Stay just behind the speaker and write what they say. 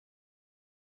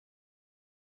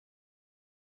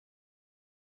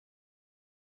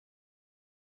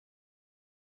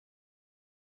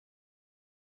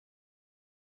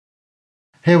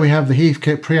Here we have the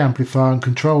Heathkit preamplifier and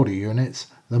controller units,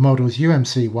 the models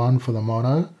UMC-1 for the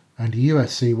mono and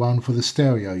USC-1 for the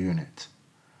stereo unit.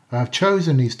 I have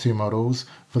chosen these two models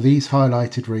for these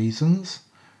highlighted reasons,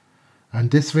 and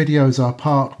this video is our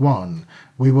part 1.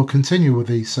 We will continue with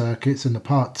these circuits in the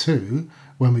part 2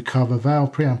 when we cover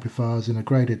valve preamplifiers in a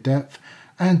greater depth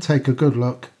and take a good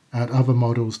look at other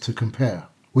models to compare.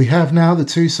 We have now the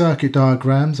two circuit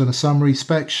diagrams and a summary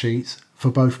spec sheet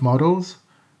for both models,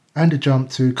 and a jump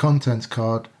to contents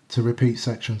card to repeat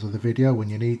sections of the video when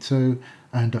you need to,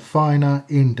 and a finer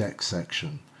index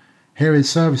section. Here is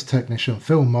service technician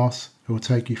Phil Moss, who will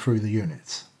take you through the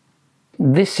units.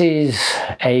 This is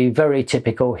a very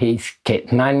typical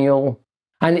Heathkit manual,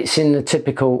 and it's in the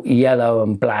typical yellow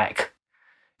and black.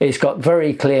 It's got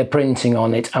very clear printing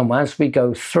on it, and as we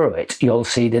go through it, you'll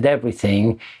see that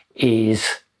everything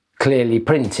is clearly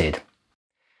printed.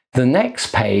 The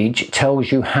next page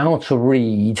tells you how to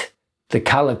read the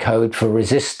color code for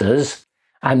resistors,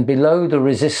 and below the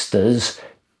resistors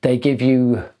they give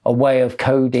you a way of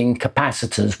coding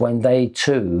capacitors when they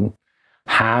too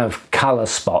have color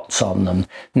spots on them.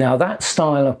 Now that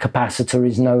style of capacitor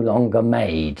is no longer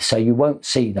made, so you won't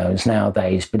see those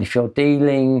nowadays, but if you're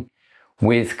dealing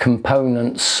with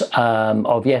components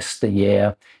of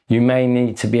yesteryear, you may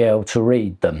need to be able to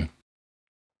read them.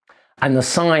 And the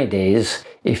side is,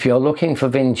 if you're looking for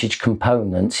vintage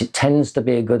components, it tends to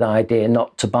be a good idea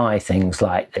not to buy things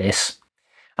like this.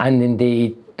 And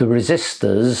indeed, the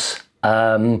resistors,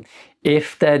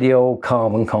 if they're the old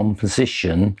carbon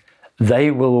composition,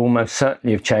 they will almost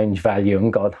certainly have changed value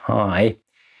and got high.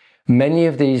 Many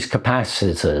of these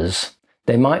capacitors,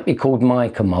 they might be called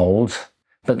micromolds,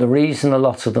 but the reason a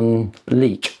lot of them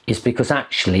leak is because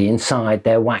actually inside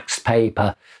they're waxed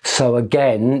paper. So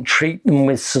again, treat them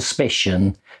with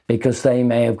suspicion because they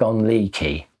may have gone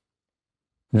leaky.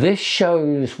 This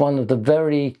shows one of the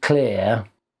very clear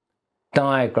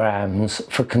diagrams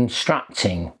for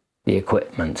constructing the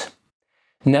equipment.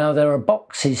 Now there are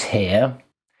boxes here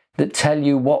that tell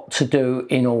you what to do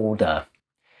in order,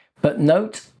 but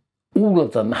note all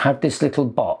of them have this little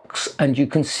box and you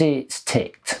can see it's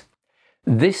ticked.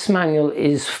 This manual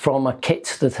is from a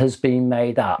kit that has been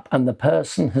made up, and the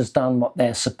person has done what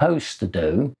they're supposed to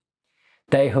do.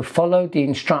 They have followed the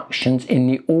instructions in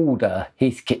the order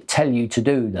Heathkit tell you to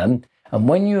do them, and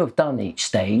when you have done each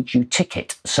stage you tick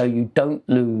it so you don't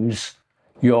lose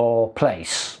your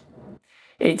place.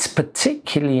 It's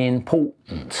particularly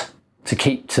important to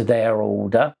keep to their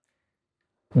order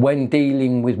when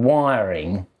dealing with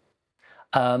wiring.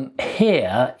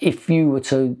 Here, if you were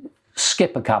to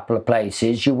skip a couple of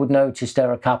places, you would notice there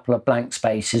are a couple of blank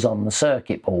spaces on the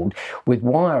circuit board. With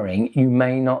wiring, you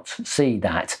may not see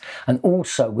that. And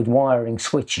also with wiring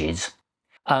switches,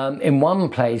 in one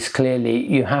place, clearly,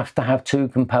 you have to have two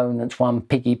components, one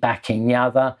piggybacking the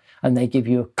other, and they give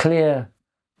you a clear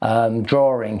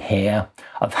drawing here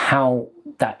of how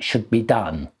that should be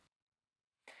done.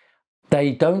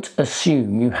 They don't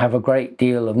assume you have a great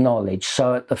deal of knowledge,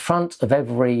 so at the front of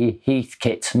every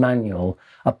Heathkit manual,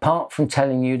 apart from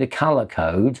telling you the color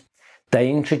code, they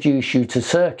introduce you to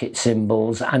circuit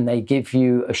symbols and they give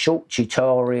you a short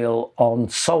tutorial on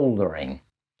soldering.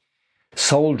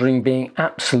 Soldering being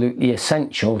absolutely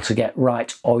essential to get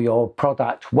right or your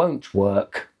product won't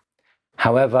work,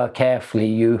 however carefully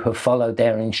you have followed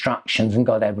their instructions and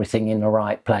got everything in the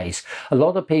right place. A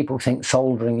lot of people think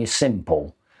soldering is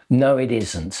simple. No, it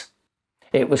isn't.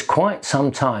 It was quite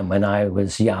some time when I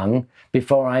was young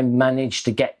before I managed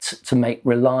to get to make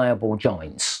reliable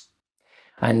joints.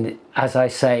 And as I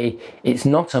say, it's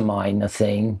not a minor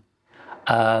thing,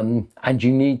 and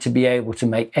you need to be able to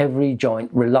make every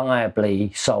joint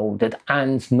reliably soldered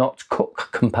and not cook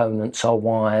components or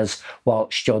wires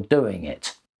whilst you're doing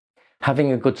it.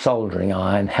 Having a good soldering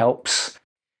iron helps.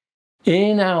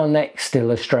 In our next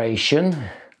illustration,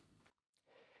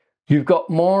 you've got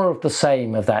more of the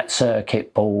same of that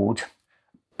circuit board,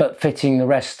 but fitting the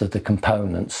rest of the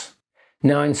components.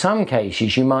 Now, in some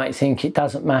cases, you might think it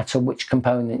doesn't matter which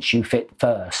components you fit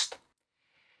first.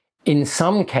 In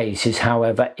some cases,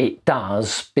 however, it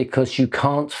does, because you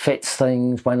can't fit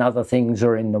things when other things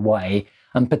are in the way,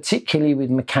 and particularly with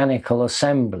mechanical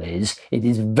assemblies, it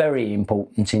is very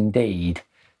important indeed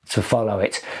to follow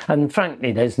it. And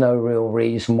frankly, there's no real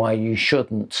reason why you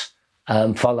shouldn't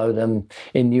follow them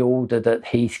in the order that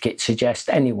Heathkit suggests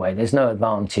anyway. There's no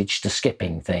advantage to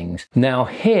skipping things. Now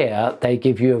here they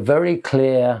give you a very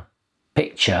clear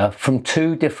picture from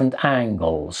two different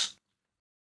angles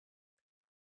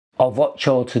of what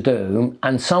you're to do,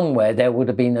 and somewhere there would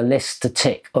have been a list to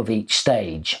tick of each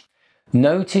stage.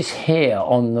 Notice here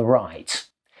on the right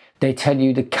they tell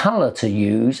you the colour to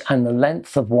use and the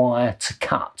length of wire to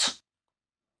cut.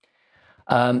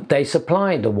 They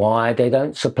supply the wire, they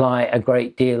don't supply a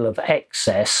great deal of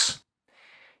excess.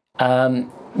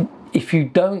 If you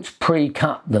don't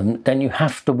pre-cut them, then you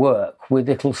have to work with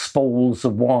little spools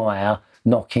of wire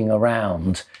knocking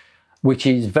around, which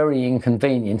is very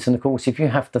inconvenient. And of course, if you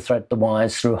have to thread the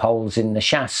wires through holes in the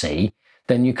chassis,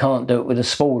 then you can't do it with a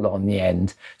spool on the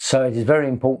end. So it is very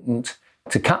important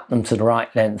to cut them to the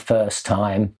right length first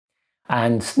time,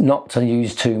 and not to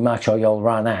use too much or you'll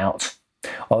run out,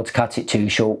 or to cut it too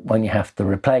short when you have to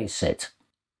replace it.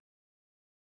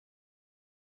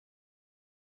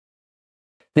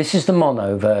 This is the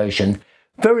mono version.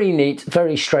 Very neat,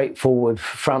 very straightforward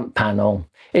front panel.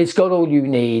 It's got all you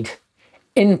need.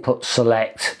 Input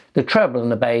select, the treble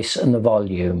and the bass and the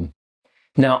volume.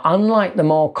 Now, unlike the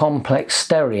more complex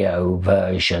stereo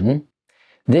version,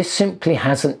 this simply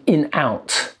has an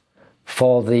in-out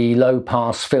for the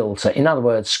low-pass filter, in other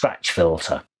words, scratch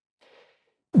filter.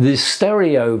 The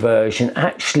stereo version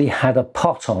actually had a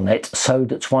pot on it so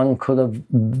that one could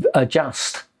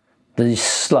adjust the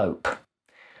slope.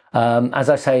 As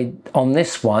I say, on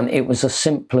this one, it was a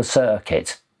simpler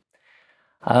circuit.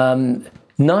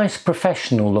 Nice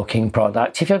professional looking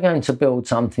product. If you're going to build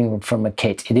something from a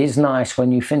kit, it is nice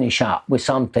when you finish up with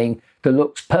something that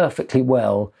looks perfectly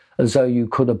well, as though you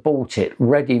could have bought it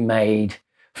ready-made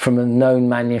from a known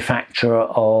manufacturer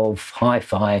of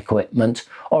hi-fi equipment,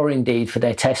 or indeed for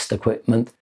their test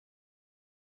equipment.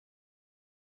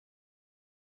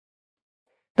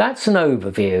 That's an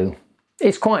overview.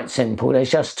 It's quite simple.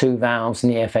 There's just two valves, an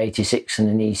EF86 and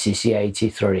an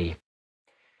ECC83.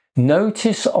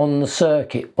 Notice on the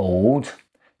circuit board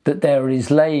that there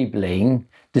is labelling,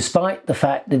 despite the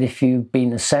fact that if you've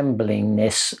been assembling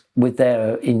this with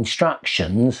their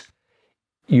instructions,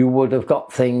 you would have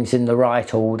got things in the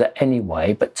right order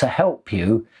anyway, but to help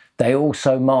you, they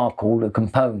also mark all the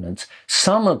components.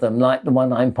 Some of them, like the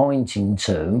one I'm pointing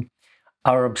to,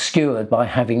 are obscured by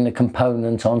having the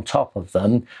component on top of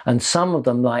them, and some of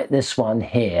them, like this one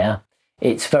here,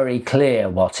 it's very clear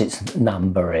what its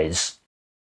number is.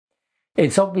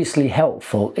 It's obviously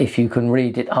helpful if you can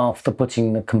read it after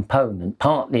putting the component,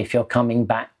 partly if you're coming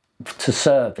back to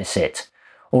service it.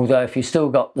 Although if you've still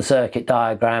got the circuit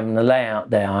diagram and the layout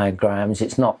diagrams,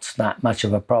 it's not that much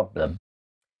of a problem.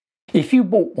 If you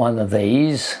bought one of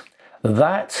these,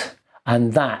 that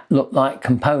and that look like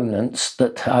components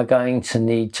that are going to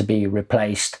need to be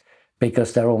replaced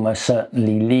because they're almost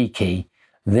certainly leaky.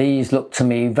 These look to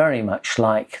me very much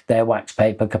like they're wax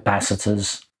paper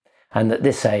capacitors, and at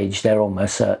this age they're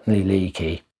almost certainly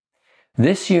leaky.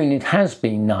 This unit has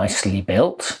been nicely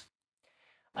built.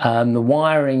 The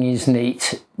wiring is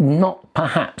neat, not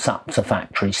perhaps up to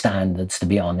factory standards, to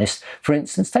be honest. For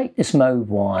instance, take this mauve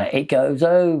wire. It goes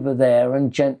over there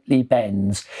and gently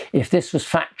bends. If this was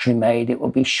factory made, it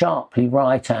would be sharply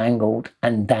right angled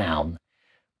and down.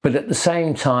 But at the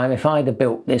same time, if I'd have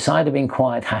built this, I'd have been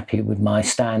quite happy with my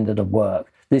standard of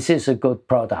work. This is a good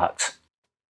product.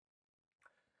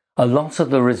 A lot of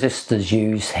the resistors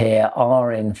used here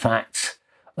are in fact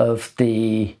of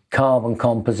the carbon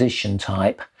composition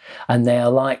type, and they are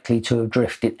likely to have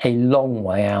drifted a long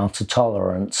way out of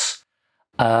tolerance.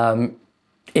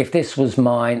 If this was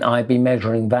mine, I'd be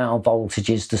measuring valve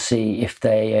voltages to see if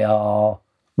they are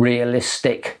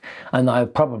realistic, and I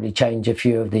would probably change a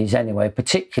few of these anyway,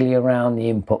 particularly around the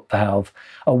input valve.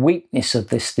 A weakness of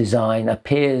this design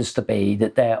appears to be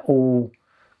that they're all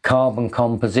carbon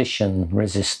composition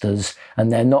resistors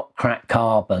and they're not cracked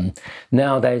carbon.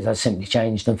 Nowadays I simply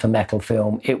changed them for metal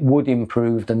film. It would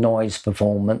improve the noise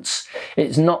performance.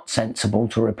 It's not sensible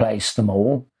to replace them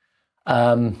all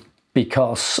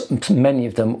because many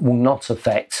of them will not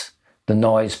affect the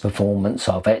noise performance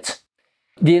of it.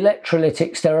 The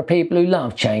electrolytics, there are people who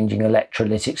love changing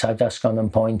electrolytics. I've just gone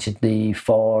and pointed the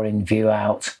 4 in view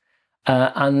out.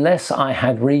 Unless I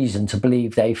had reason to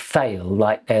believe they fail,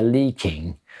 like they're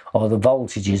leaking, or the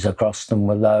voltages across them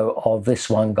were low, or this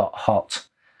one got hot,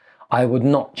 I would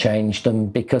not change them,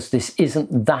 because this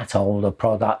isn't that old a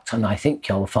product, and I think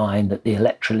you'll find that the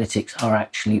electrolytics are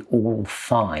actually all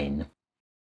fine.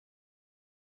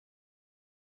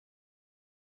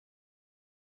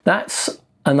 That's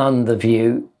an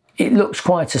underview. It looks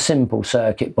quite a simple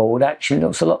circuit board. Actually, it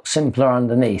looks a lot simpler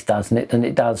underneath, doesn't it, than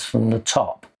it does from the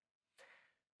top.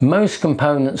 Most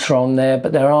components are on there,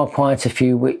 but there are quite a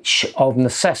few which of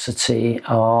necessity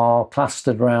are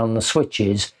clustered around the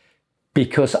switches,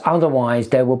 because otherwise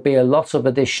there will be a lot of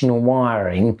additional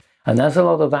wiring, and as a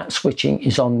lot of that switching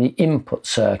is on the input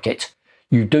circuit,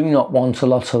 you do not want a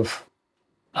lot of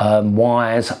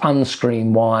wires,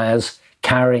 unscreened wires,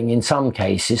 carrying in some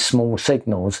cases small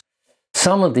signals.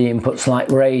 Some of the inputs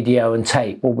like radio and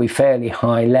tape will be fairly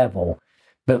high level,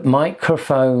 but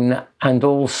microphone and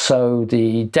also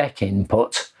the DEC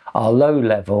input are low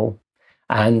level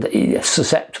and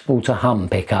susceptible to hum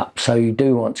pickup, so you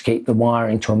do want to keep the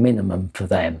wiring to a minimum for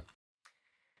them.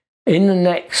 In the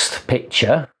next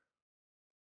picture,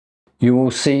 you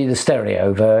will see the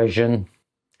stereo version.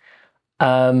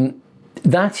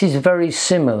 That is very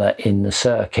similar in the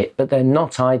circuit, but they're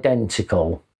not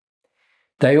identical.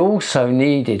 They also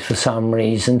needed, for some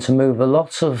reason, to move a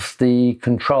lot of the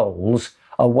controls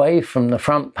away from the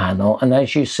front panel, and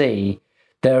as you see,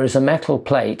 there is a metal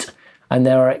plate and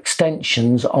there are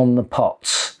extensions on the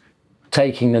pots,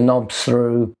 taking the knobs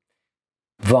through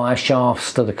via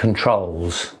shafts to the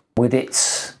controls. With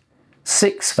its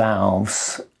 6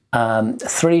 valves,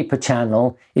 3 per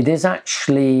channel, it is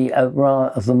actually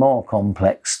rather more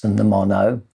complex than the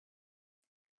mono,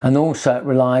 and also it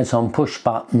relies on push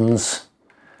buttons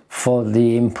for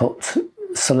the input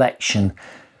selection.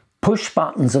 Push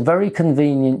buttons are very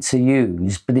convenient to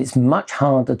use, but it's much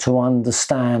harder to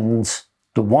understand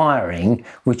the wiring,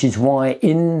 which is why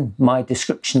in my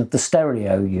description of the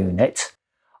stereo unit,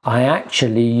 I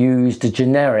actually used a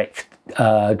generic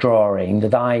drawing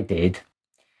that I did,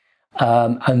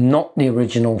 and not the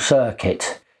original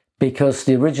circuit, because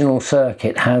the original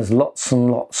circuit has lots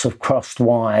and lots of crossed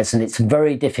wires and it's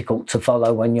very difficult to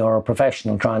follow when you're a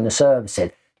professional trying to service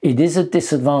it. It is a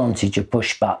disadvantage of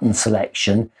push button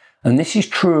selection, and this is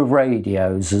true of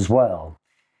radios as well.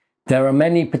 There are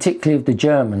many, particularly of the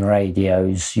German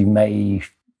radios you may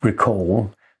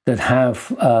recall, that have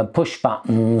push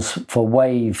buttons for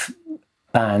wave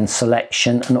band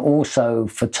selection and also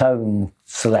for tone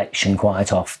selection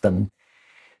quite often.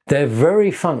 They're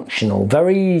very functional,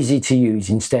 very easy to use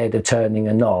instead of turning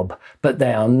a knob, but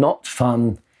they are not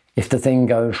fun if the thing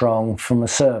goes wrong from a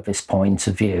service point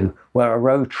of view, where a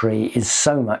rotary is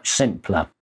so much simpler.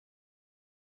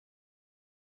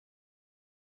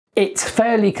 It's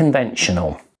fairly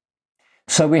conventional.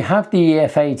 So we have the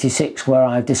EF86, where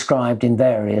I've described in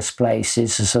various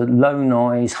places as a low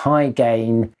noise, high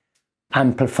gain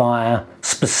amplifier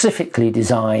specifically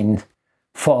designed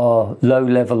for low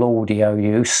level audio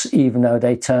use, even though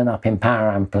they turn up in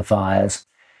power amplifiers.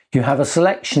 You have a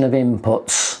selection of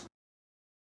inputs,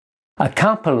 a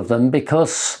couple of them,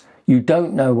 because you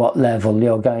don't know what level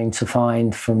you're going to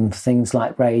find from things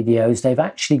like radios, they've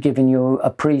actually given you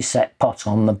a preset pot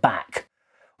on the back.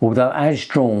 Although as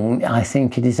drawn, I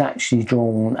think it is actually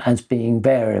drawn as being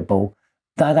variable.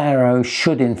 That arrow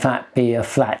should in fact be a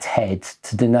flat head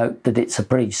to denote that it's a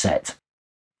preset.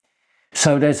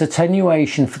 So there's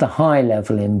attenuation for the high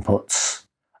level inputs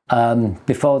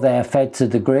before they are fed to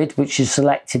the grid, which is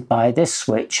selected by this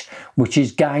switch, which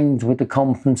is gained with the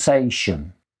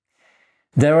compensation.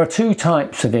 There are 2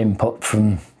 types of input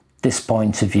from this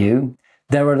point of view.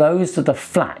 There are those that are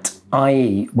flat,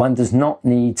 i.e. one does not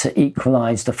need to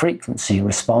equalize the frequency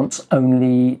response,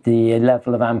 only the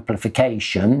level of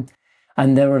amplification.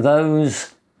 And there are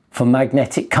those for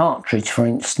magnetic cartridge, for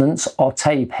instance, or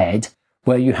tape head,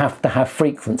 where you have to have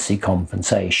frequency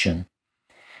compensation.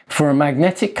 For a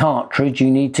magnetic cartridge, you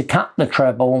need to cut the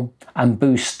treble and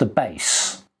boost the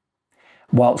bass,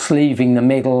 whilst leaving the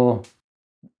middle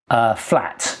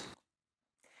flat.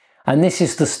 And this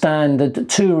is the standard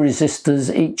 2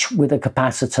 resistors, each with a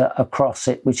capacitor across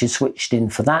it, which is switched in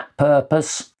for that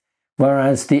purpose,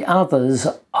 whereas the others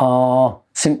are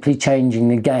simply changing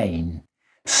the gain.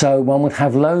 So one would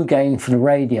have low gain for the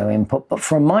radio input, but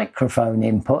for a microphone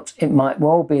input, it might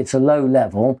well be at a low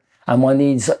level and one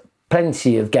needs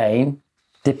plenty of gain.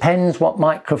 Depends what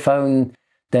microphone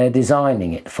they're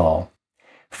designing it for.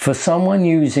 For someone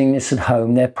using this at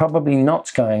home, they're probably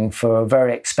not going for a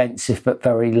very expensive but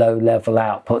very low level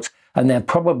output, and they're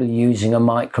probably using a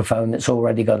microphone that's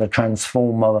already got a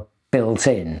transformer built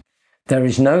in. There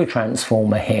is no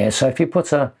transformer here, so if you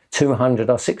put a 200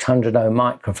 or 600 ohm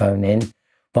microphone in,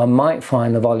 one might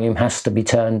find the volume has to be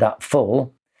turned up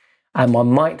full, and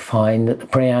one might find that the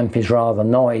preamp is rather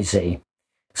noisy.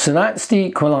 So that's the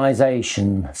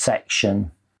equalization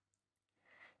section.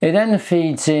 It then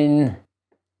feeds in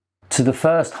to the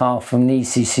first half from the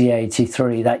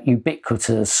ECC83, that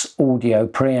ubiquitous audio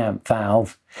preamp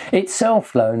valve.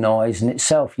 Itself low noise and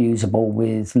itself usable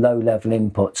with low level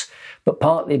inputs, but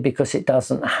partly because it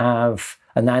doesn't have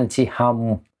an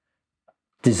anti-hum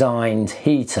designed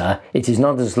heater, it is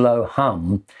not as low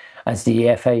hum as the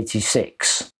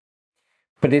EF86,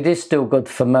 but it is still good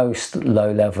for most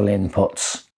low level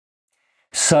inputs.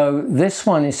 So this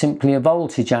one is simply a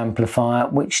voltage amplifier,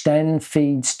 which then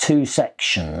feeds 2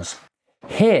 sections.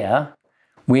 Here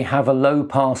we have a low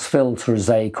pass filter, as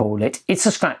they call it. It's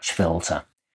a scratch filter.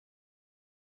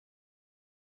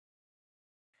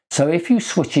 So if you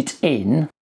switch it in,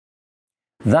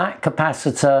 that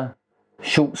capacitor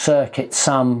short circuits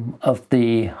some of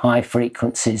the high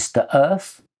frequencies to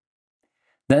earth.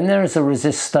 Then there is a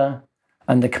resistor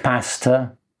and a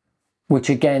capacitor, which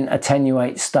again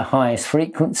attenuates the highest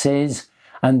frequencies.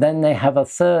 And then they have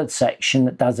a third section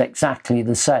that does exactly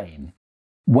the same.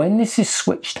 When this is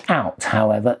switched out,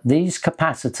 however, these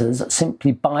capacitors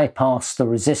simply bypass the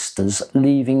resistors,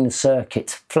 leaving the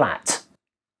circuit flat.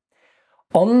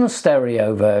 On the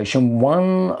stereo version,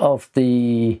 one of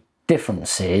the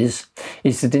differences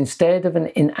is that instead of an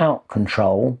in-out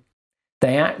control,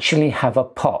 they actually have a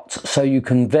pot, so you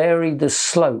can vary the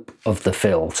slope of the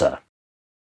filter.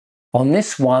 On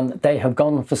this one, they have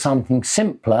gone for something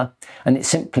simpler, and it's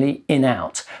simply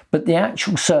in-out. But the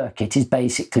actual circuit is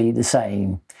basically the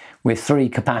same, with 3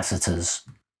 capacitors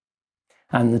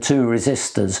and the 2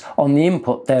 resistors. On the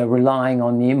input, they're relying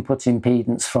on the input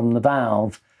impedance from the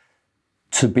valve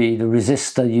to be the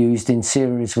resistor used in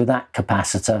series with that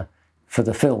capacitor for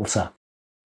the filter.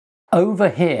 Over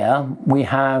here, we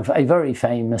have a very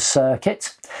famous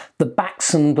circuit, the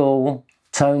Baxandall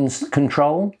tones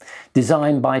control,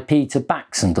 designed by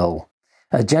Baxandall,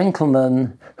 a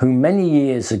gentleman who many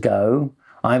years ago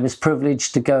I was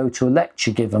privileged to go to a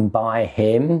lecture given by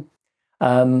him,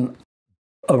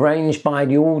 arranged by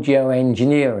the Audio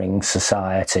Engineering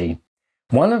Society.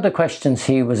 One of the questions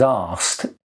he was asked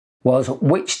was,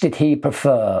 which did he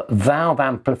prefer, valve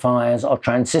amplifiers or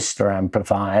transistor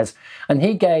amplifiers? And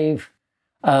he gave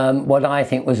what I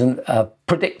think was a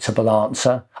predictable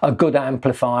answer: a good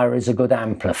amplifier is a good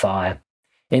amplifier.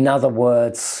 In other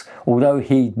words, although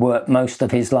he'd worked most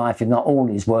of his life, if not all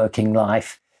his working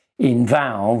life, in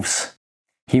valves,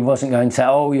 he wasn't going to say,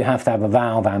 oh, you have to have a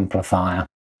valve amplifier.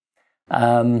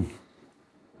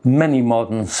 Many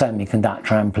modern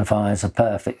semiconductor amplifiers are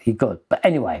perfectly good. But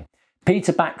anyway,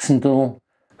 Baxandall,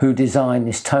 who designed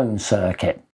this tone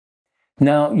circuit.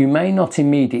 Now, you may not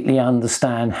immediately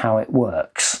understand how it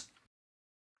works.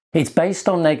 It's based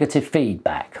on negative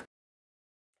feedback.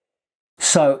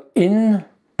 So in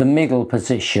the middle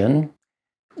position,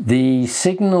 the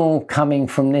signal coming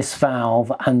from this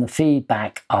valve and the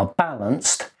feedback are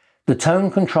balanced. The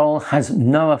tone control has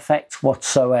no effect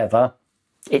whatsoever.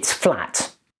 It's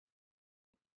flat.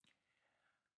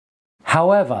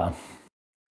 However,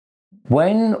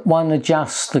 when one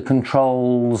adjusts the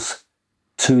controls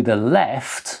to the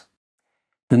left,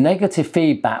 the negative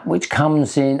feedback, which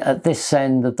comes in at this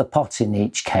end of the pot in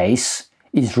each case,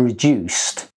 is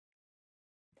reduced,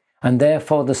 and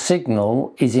therefore the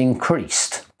signal is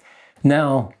increased.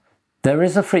 Now, there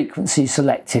is a frequency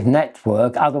selective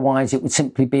network, otherwise it would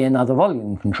simply be another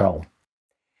volume control.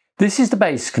 This is the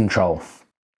base control.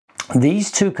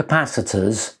 These 2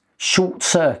 capacitors short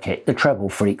circuit the treble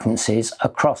frequencies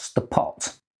across the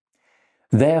pot.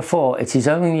 Therefore, it is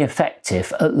only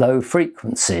effective at low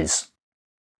frequencies.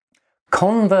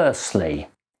 Conversely,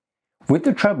 with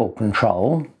the treble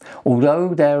control,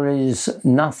 although there is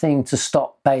nothing to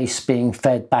stop bass being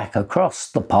fed back across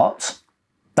the pot,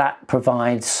 that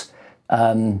provides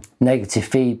negative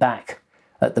feedback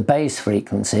at the bass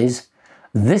frequencies,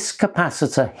 this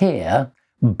capacitor here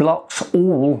blocks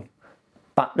all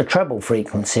but the treble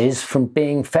frequencies from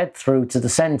being fed through to the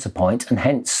center point and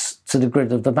hence to the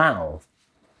grid of the valve.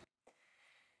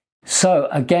 So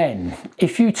again,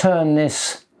 if you turn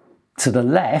this to the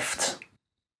left,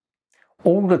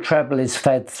 all the treble is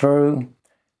fed through,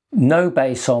 no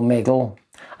bass or middle,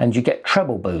 and you get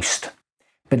treble boost.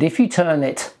 But if you turn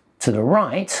it to the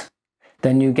right,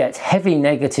 then you get heavy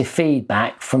negative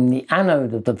feedback from the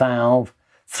anode of the valve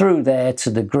through there to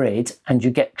the grid, and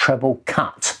you get treble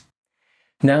cut.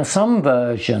 Now, some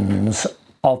versions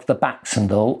of the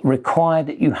Baxandall require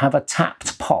that you have a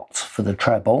tapped pot for the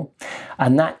treble,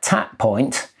 and that tap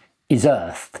point is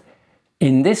earthed.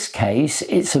 In this case,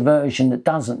 it's a version that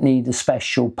doesn't need a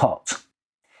special pot.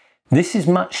 This is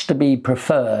much to be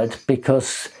preferred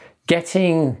because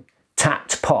getting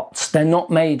tapped pots, they're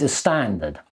not made as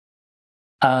standard.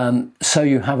 So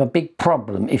you have a big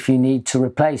problem if you need to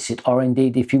replace it, or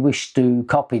indeed if you wish to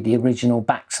copy the original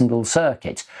Baxandall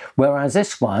circuit. Whereas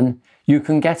this one, you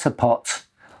can get a pot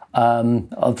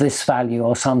of this value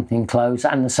or something close,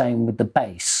 and the same with the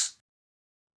bass.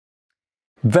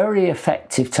 Very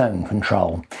effective tone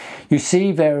control. You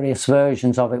see various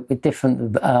versions of it with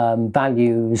different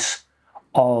values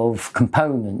of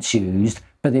components used,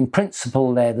 but in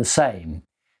principle they're the same.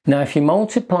 Now, if you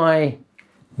multiply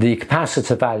the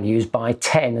capacitor values by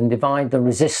 10 and divide the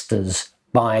resistors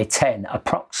by 10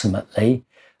 approximately,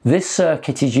 This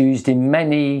circuit is used in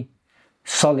many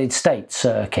solid-state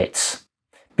circuits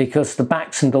because the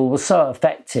Baxandall was so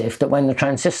effective that when the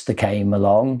transistor came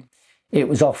along, it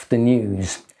was often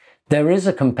used. There is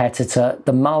a competitor,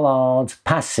 the Mullard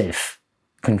passive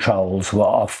controls were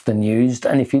often used,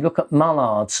 and if you look at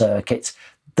Mullard circuits,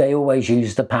 they always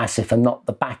use the passive and not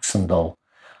the Baxandall.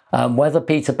 Whether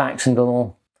Peter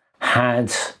Baxandall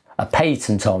had a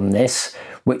patent on this,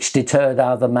 which deterred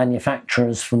other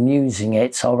manufacturers from using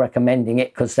it or recommending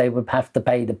it because they would have to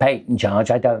pay the patent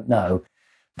charge, I don't know.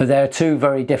 But there are two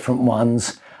very different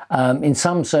ones. In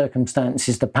some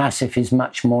circumstances, the passive is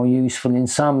much more useful. In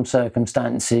some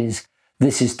circumstances,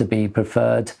 this is to be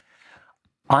preferred.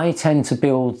 I tend to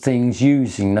build things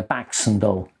using the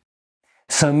Baxandall.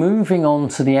 So moving on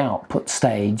to the output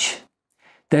stage,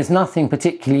 there's nothing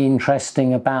particularly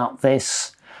interesting about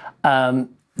this.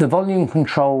 The volume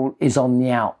control is on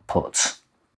the output.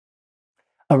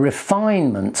 A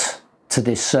refinement to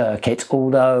this circuit,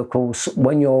 although of course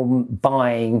when you're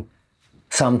buying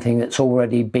something that's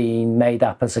already been made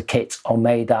up as a kit or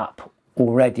made up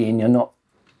already and you're not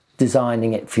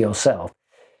designing it for yourself,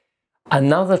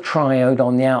 another triode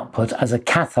on the output as a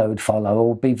cathode follower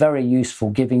will be very useful,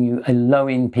 giving you a low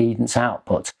impedance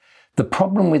output. The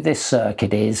problem with this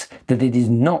circuit is that it is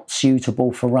not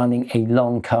suitable for running a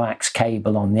long coax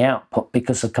cable on the output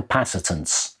because of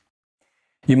capacitance.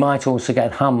 You might also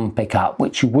get hum pickup,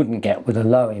 which you wouldn't get with a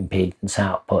low impedance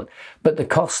output, but the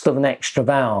cost of an extra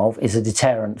valve is a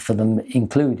deterrent for them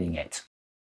including it.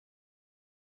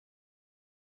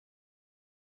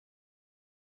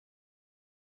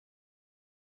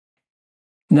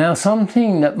 Now,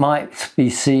 something that might be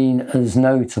seen as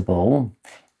notable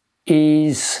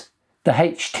is the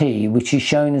HT, which is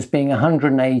shown as being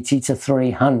 180 to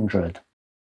 300.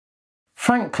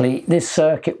 Frankly, this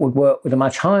circuit would work with a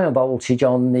much higher voltage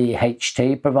on the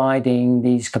HT, providing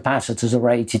these capacitors are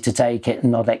rated to take it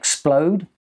and not explode,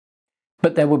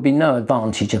 but there would be no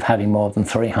advantage of having more than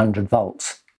 300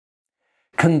 volts.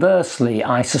 Conversely,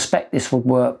 I suspect this would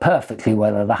work perfectly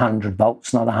well at 100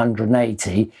 volts, not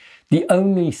 180. The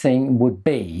only thing would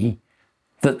be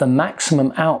that the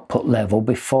maximum output level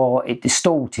before it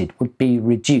distorted would be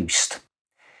reduced.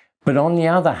 But on the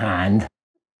other hand,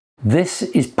 this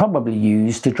is probably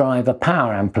used to drive a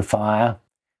power amplifier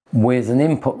with an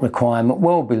input requirement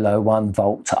well below 1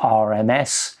 volt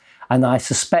RMS, and I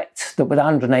suspect that with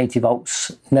 180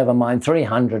 volts, never mind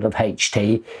 300 of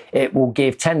HT, it will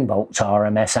give 10 volts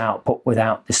RMS output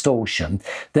without distortion.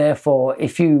 Therefore,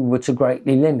 if you were to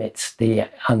greatly limit the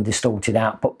undistorted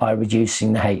output by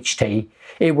reducing the HT,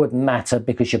 it wouldn't matter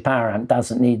because your power amp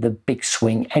doesn't need the big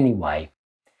swing anyway.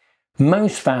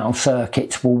 Most valve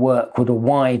circuits will work with a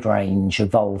wide range of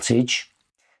voltage.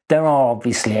 There are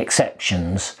obviously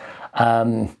exceptions.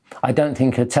 I don't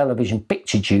think a television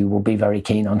picture Jew will be very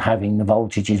keen on having the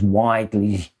voltages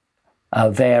widely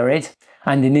varied,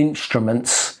 and in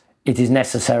instruments it is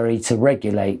necessary to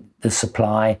regulate the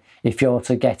supply if you're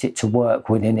to get it to work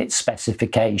within its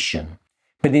specification.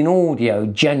 But in audio,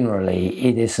 generally,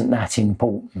 it isn't that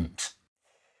important.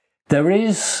 There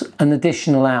is an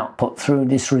additional output through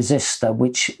this resistor,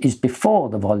 which is before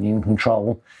the volume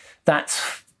control.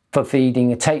 That's for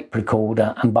feeding a tape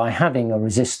recorder, and by having a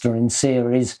resistor in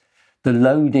series, the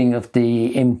loading of the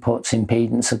input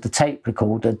impedance of the tape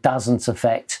recorder doesn't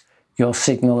affect your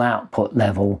signal output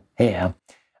level here,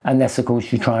 unless of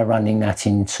course you try running that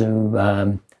into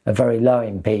a very low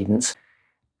impedance.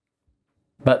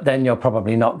 But then you're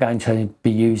probably not going to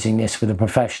be using this with a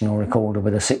professional recorder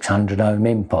with a 600 ohm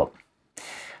input.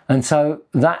 And so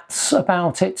that's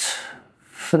about it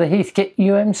for the Heathkit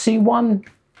UMC-1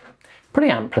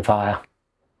 Pre-Amplifier.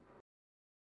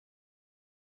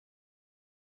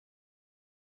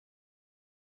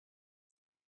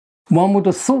 One would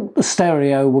have thought the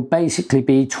stereo would basically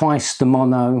be twice the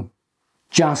mono,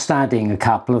 just adding a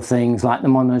couple of things like the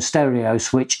mono stereo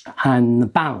switch and the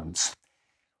balance.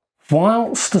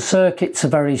 Whilst the circuits are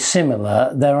very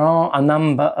similar, there are a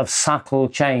number of subtle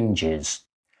changes.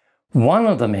 One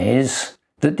of them is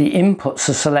that the inputs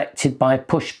are selected by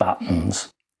push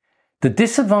buttons. The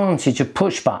disadvantage of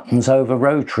push buttons over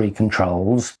rotary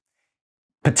controls,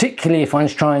 particularly if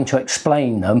one's trying to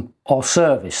explain them or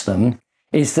service them,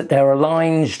 is that there are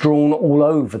lines drawn all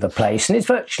over the place and it's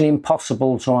virtually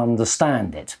impossible to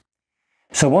understand it.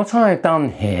 So what I've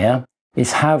done here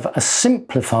is have a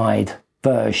simplified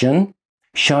version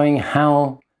showing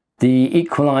how the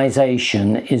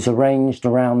equalization is arranged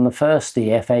around the first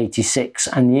EF86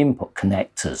 and the input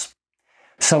connectors.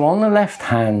 So on the left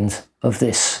hand of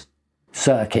this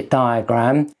circuit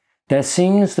diagram, there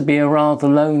seems to be a rather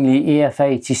lonely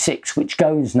EF86 which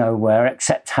goes nowhere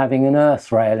except having an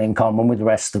earth rail in common with the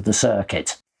rest of the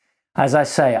circuit. As I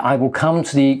say, I will come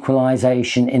to the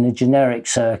equalization in a generic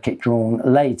circuit drawn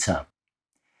later.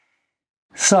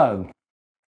 So,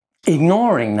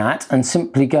 ignoring that and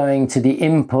simply going to the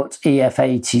input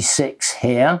EF86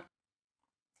 here,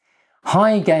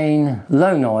 high gain,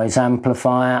 low noise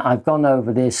amplifier. I've gone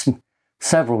over this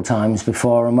several times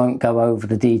before and won't go over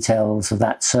the details of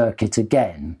that circuit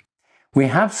again. We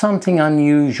have something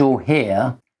unusual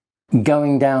here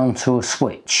going down to a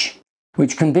switch,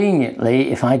 which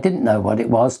conveniently, if I didn't know what it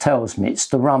was, tells me it's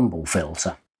the rumble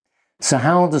filter. So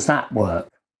how does that work?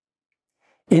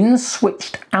 In the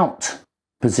switched out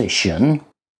position,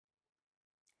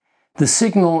 the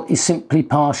signal is simply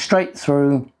passed straight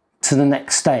through to the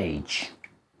next stage.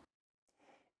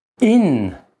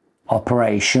 In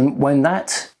operation, when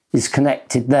that is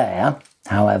connected there,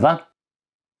 however,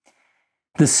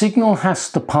 the signal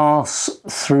has to pass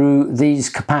through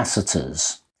these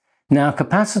capacitors. Now,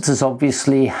 capacitors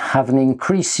obviously have an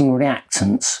increasing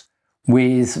reactance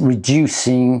with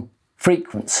reducing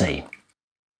frequency.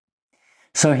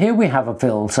 So here we have a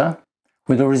filter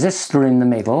with a resistor in the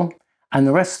middle, and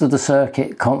the rest of the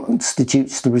circuit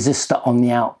constitutes the resistor on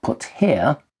the output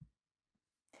here.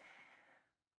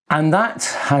 And that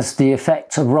has the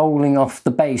effect of rolling off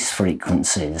the bass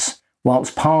frequencies,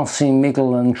 whilst passing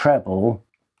middle and treble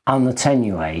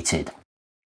unattenuated.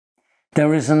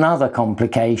 There is another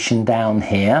complication down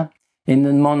here in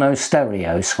the mono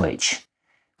stereo switch.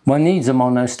 One needs a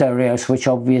mono stereo switch,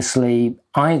 obviously,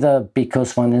 either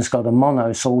because one has got a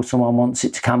mono source and one wants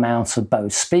it to come out of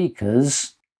both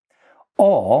speakers,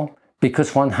 or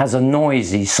because one has a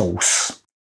noisy source.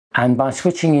 And by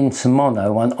switching into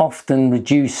mono, one often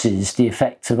reduces the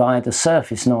effect of either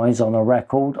surface noise on a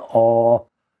record or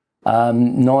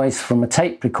noise from a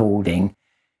tape recording.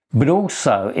 But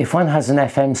also, if one has an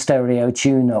FM stereo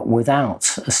tuner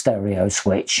without a stereo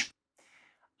switch,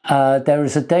 there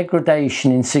is a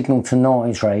degradation in signal to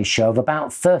noise ratio of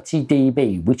about 30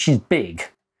 dB, which is big,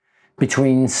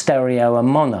 between stereo and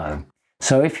mono.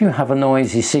 So if you have a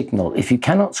noisy signal, if you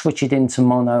cannot switch it into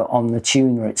mono on the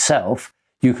tuner itself,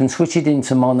 you can switch it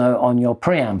into mono on your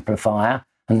preamplifier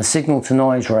and the signal to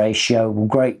noise ratio will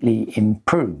greatly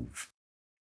improve.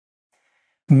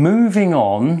 Moving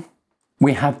on,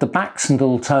 we have the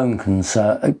Baxandall tone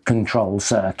control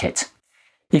circuit.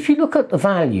 If you look at the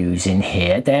values in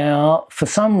here, they are, for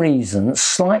some reason,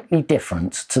 slightly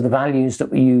different to the values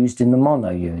that were used in the mono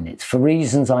unit, for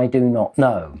reasons I do not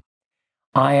know.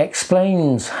 I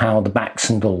explained how the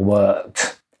Baxandall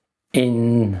worked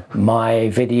in my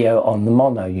video on the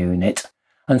mono unit,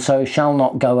 and so shall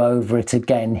not go over it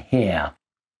again here.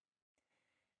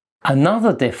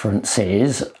 Another difference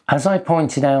is, as I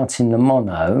pointed out in the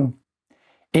mono,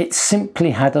 it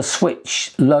simply had a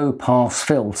switch low pass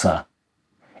filter,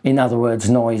 in other words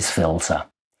noise filter.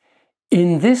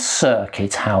 In this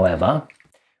circuit, however,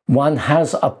 one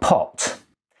has a pot,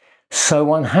 so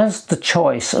one has the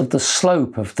choice of the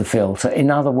slope of the filter, in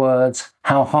other words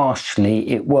how harshly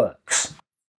it works.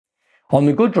 On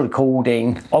the good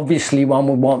recording, obviously one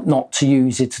would want not to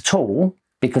use it at all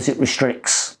because it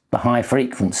restricts the high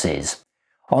frequencies.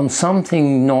 On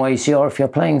something noisy, or if you're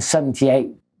playing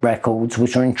 78 records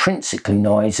which are intrinsically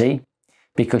noisy,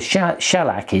 because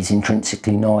shellac is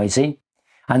intrinsically noisy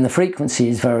and the frequency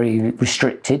is very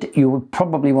restricted, you would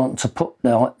probably want to put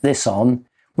this on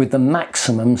with the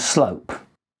maximum slope.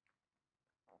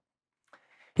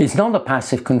 It's not a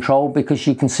passive control because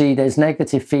you can see there's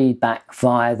negative feedback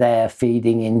via there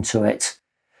feeding into it.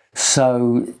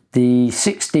 So the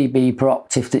 6 dB per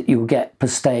octave that you'll get per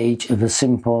stage of a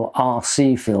simple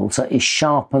RC filter is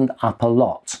sharpened up a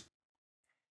lot.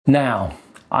 Now,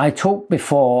 I talked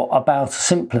before about a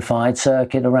simplified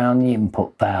circuit around the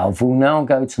input valve. We'll now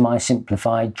go to my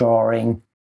simplified drawing.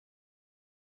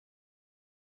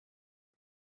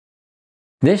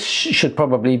 This should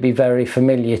probably be very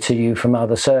familiar to you from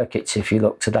other circuits if you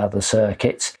looked at other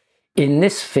circuits. In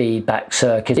this feedback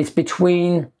circuit, it's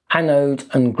between anode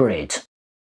and grid.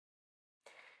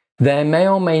 There may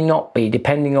or may not be,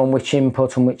 depending on which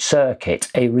input and which circuit,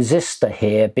 a resistor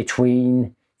here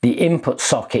between the input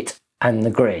socket and the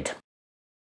grid.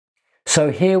 So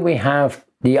here we have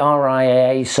the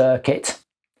RIAA circuit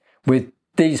with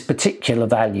these particular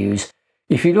values.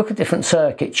 If you look at different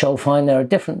circuits, you'll find there are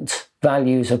different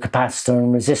values of capacitor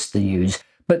and resistor used,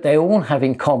 but they all have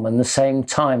in common the same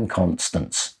time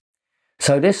constants.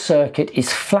 So this circuit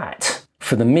is flat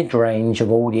for the mid-range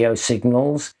of audio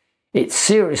signals. It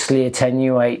seriously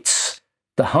attenuates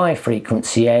the high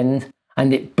frequency end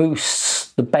and it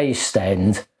boosts the bass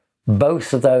end,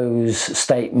 both of those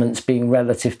statements being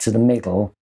relative to the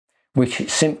middle, which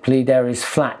simply there is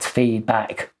flat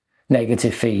feedback,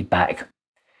 negative feedback,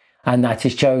 and that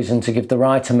is chosen to give the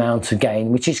right amount of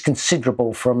gain, which is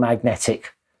considerable for a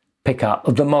magnetic pickup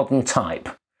of the modern type.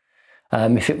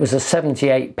 If it was a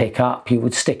 78 pickup, you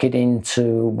would stick it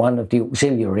into one of the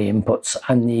auxiliary inputs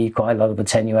and need quite a lot of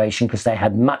attenuation because they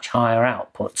had much higher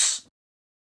outputs.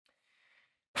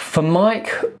 For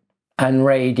mic and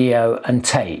radio and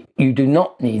tape, you do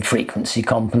not need frequency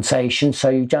compensation, so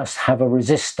you just have a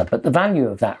resistor, but the value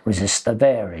of that resistor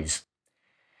varies.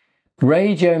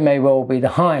 Radio may well be the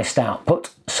highest output,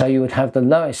 so you would have the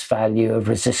lowest value of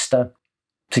resistor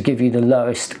to give you the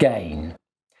lowest gain.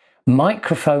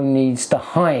 Microphone needs the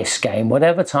highest gain,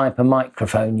 whatever type of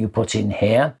microphone you put in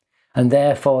here, and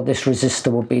therefore this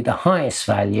resistor will be the highest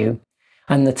value,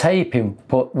 and the tape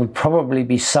input would probably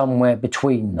be somewhere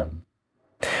between them.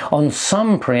 On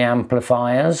some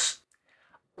preamplifiers,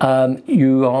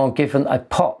 you are given a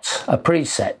pot, a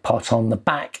preset pot on the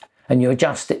back, and you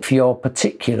adjust it for your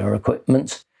particular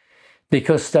equipment,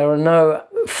 because there are no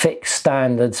fixed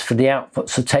standards for the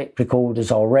outputs of tape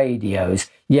recorders or radios.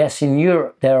 Yes, in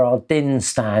Europe there are DIN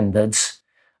standards,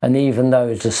 and even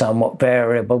those are somewhat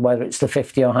variable, whether it's the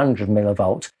 50 or 100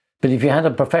 millivolt. But if you had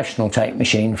a professional tape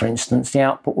machine, for instance, the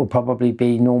output would probably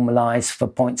be normalized for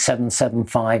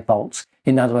 0.775 volts.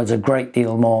 In other words, a great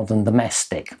deal more than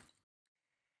domestic.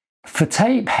 For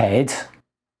tape head,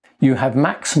 you have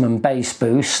maximum bass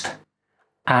boost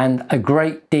and a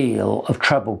great deal of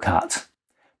treble cut,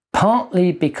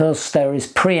 partly because there is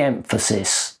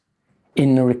pre-emphasis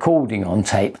in the recording on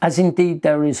tape, as indeed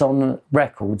there is on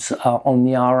records on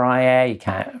the RIA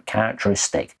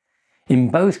characteristic. In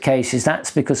both cases,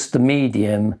 that's because the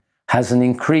medium has an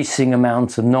increasing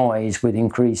amount of noise with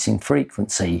increasing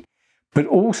frequency, but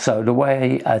also the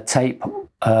way a tape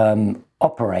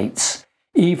operates,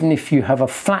 even if you have a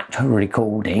flat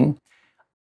recording,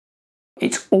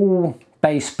 it's all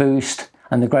bass boost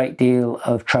and a great deal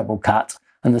of treble cut,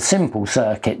 and the simple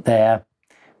circuit there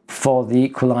for the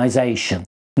equalization.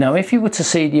 Now, if you were to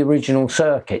see the original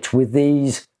circuit with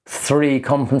these three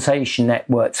compensation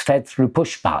networks fed through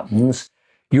push buttons,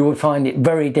 you would find it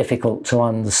very difficult to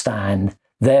understand.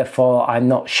 Therefore, I'm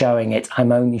not showing it.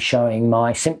 I'm only showing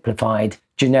my simplified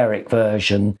generic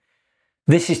version.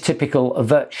 This is typical of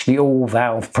virtually all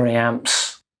valve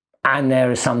preamps, and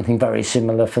there is something very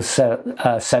similar for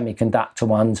semiconductor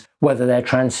ones, whether they're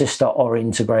transistor or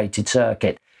integrated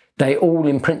circuit. They all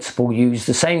in principle use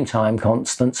the same time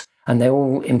constants, and they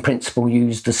all in principle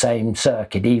use the same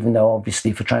circuit, even though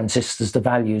obviously for transistors the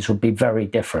values would be very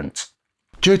different.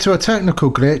 Due to a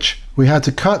technical glitch, we had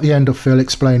to cut the end of fill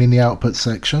explaining the output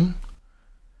section.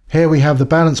 Here we have the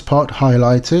balance pot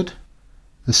highlighted.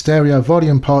 The stereo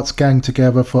volume pots gang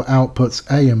together for outputs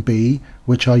A and B,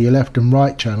 which are your left and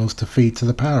right channels to feed to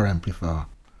the power amplifier.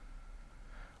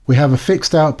 We have a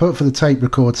fixed output for the tape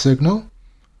record signal,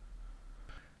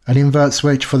 an invert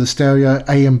switch for the stereo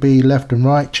A and B left and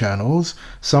right channels,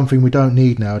 something we don't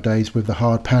need nowadays with the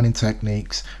hard panning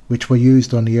techniques which were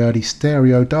used on the early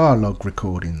stereo dialogue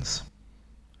recordings.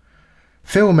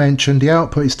 Phil mentioned the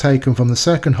output is taken from the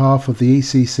second half of the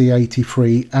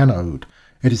ECC83 anode.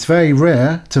 It is very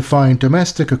rare to find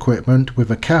domestic equipment with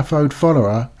a cathode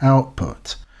follower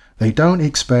output. They don't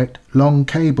expect long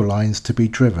cable lines to be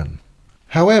driven.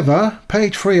 However,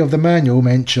 page 3 of the manual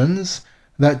mentions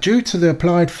that due to the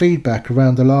applied feedback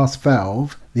around the last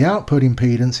valve, the output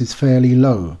impedance is fairly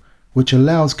low, which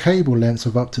allows cable lengths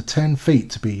of up to 10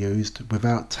 feet to be used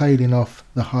without tailing off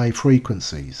the high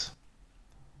frequencies.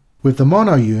 With the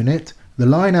mono unit, the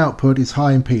line output is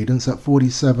high impedance at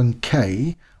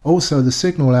 47K. Also, the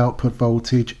signal output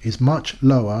voltage is much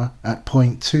lower at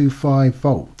 0.25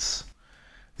 volts.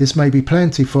 This may be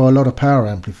plenty for a lot of power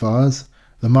amplifiers,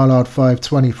 the Mullard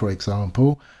 520 for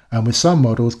example, and with some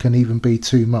models can even be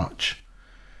too much.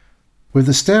 With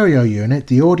the stereo unit,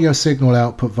 the audio signal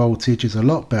output voltage is a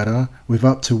lot better with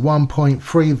up to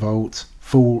 1.3 volts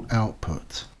full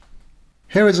output.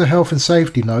 Here is a health and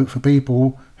safety note for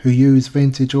people who use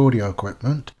vintage audio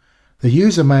equipment. The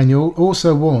user manual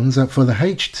also warns that for the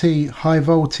HT high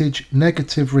voltage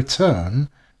negative return,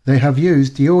 they have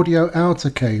used the audio outer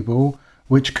cable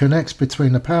which connects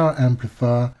between the power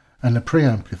amplifier and the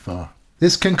preamplifier.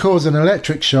 This can cause an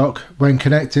electric shock when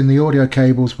connecting the audio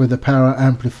cables with the power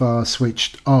amplifier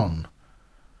switched on.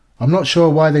 I'm not sure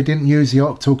why they didn't use the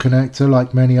octal connector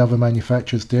like many other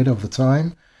manufacturers did of the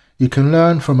time. You can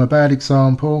learn from a bad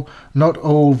example. Not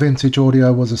all vintage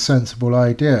audio was a sensible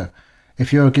idea.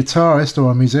 If you're a guitarist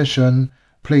or a musician,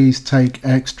 please take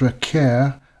extra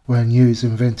care when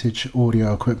using vintage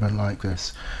audio equipment like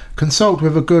this. Consult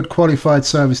with a good qualified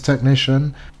service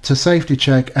technician to safety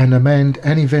check and amend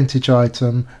any vintage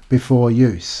item before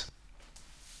use.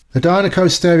 The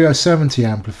Dynaco Stereo 70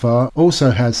 amplifier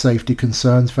also has safety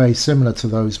concerns very similar to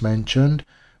those mentioned,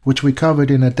 which we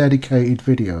covered in a dedicated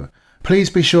video. Please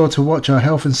be sure to watch our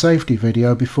health and safety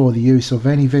video before the use of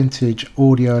any vintage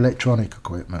audio electronic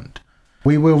equipment.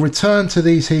 We will return to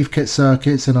these Heathkit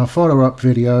circuits in our follow-up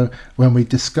video when we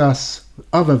discuss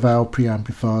other valve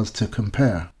preamplifiers to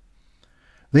compare.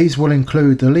 These will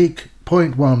include the Leak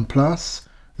 0.1 Plus,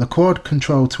 the Quad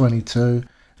Control 22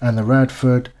 and the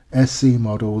Radford SC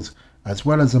models, as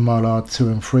well as the Mullard 2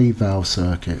 and 3 valve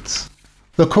circuits.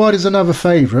 The Quad is another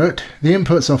favourite. The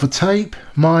inputs offer tape,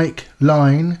 mic,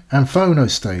 line and phono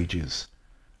stages.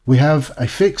 We have a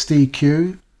fixed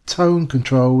EQ, tone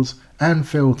controls and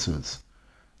filters.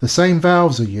 The same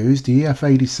valves are used, the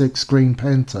EF86 green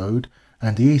pentode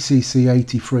and the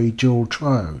ECC83 dual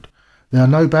triode. There are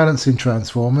no balancing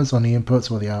transformers on the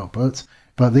inputs or the outputs,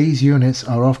 but these units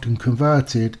are often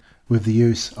converted with the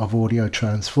use of audio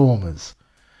transformers.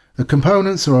 The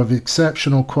components are of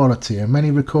exceptional quality and many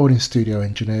recording studio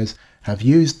engineers have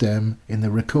used them in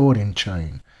the recording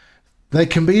chain. They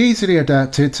can be easily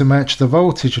adapted to match the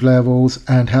voltage levels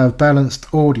and have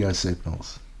balanced audio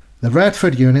signals. The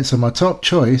Radford units are my top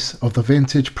choice of the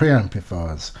vintage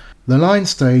preamplifiers. The line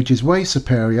stage is way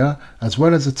superior, as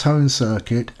well as a tone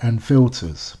circuit and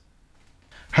filters.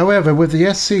 However, with the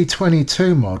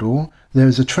SC22 model, there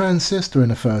is a transistor in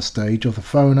the first stage of the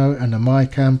phono and the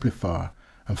mic amplifier,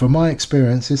 and from my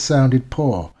experience this sounded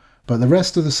poor, but the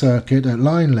rest of the circuit at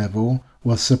line level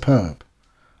was superb.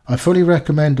 I fully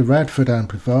recommend the Radford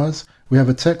amplifiers. We have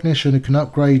a technician who can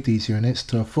upgrade these units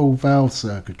to a full valve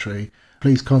circuitry.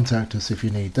 Please contact us if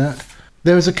you need that.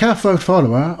 There is a cathode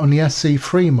follower on the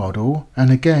SC3 model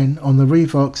and again on the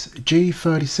Revox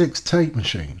G36 tape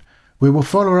machine. We will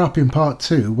follow up in part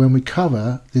 2 when we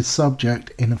cover this subject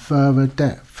in further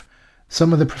depth.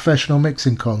 Some of the professional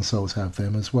mixing consoles have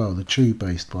them as well, the tube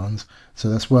based ones, so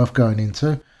that's worth going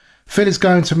into. Phil is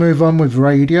going to move on with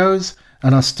radios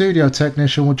and our studio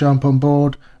technician will jump on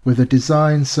board with the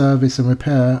design, service and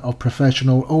repair of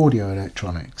professional audio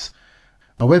electronics.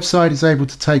 Our website is able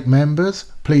to take members.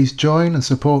 Please join and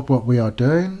support what we are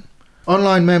doing.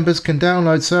 Online members can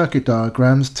download circuit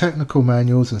diagrams, technical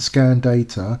manuals and scan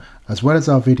data, as well as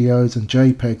our videos and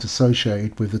JPEGs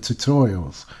associated with the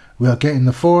tutorials. We are getting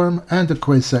the forum and the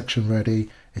quiz section ready.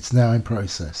 It's now in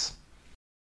process.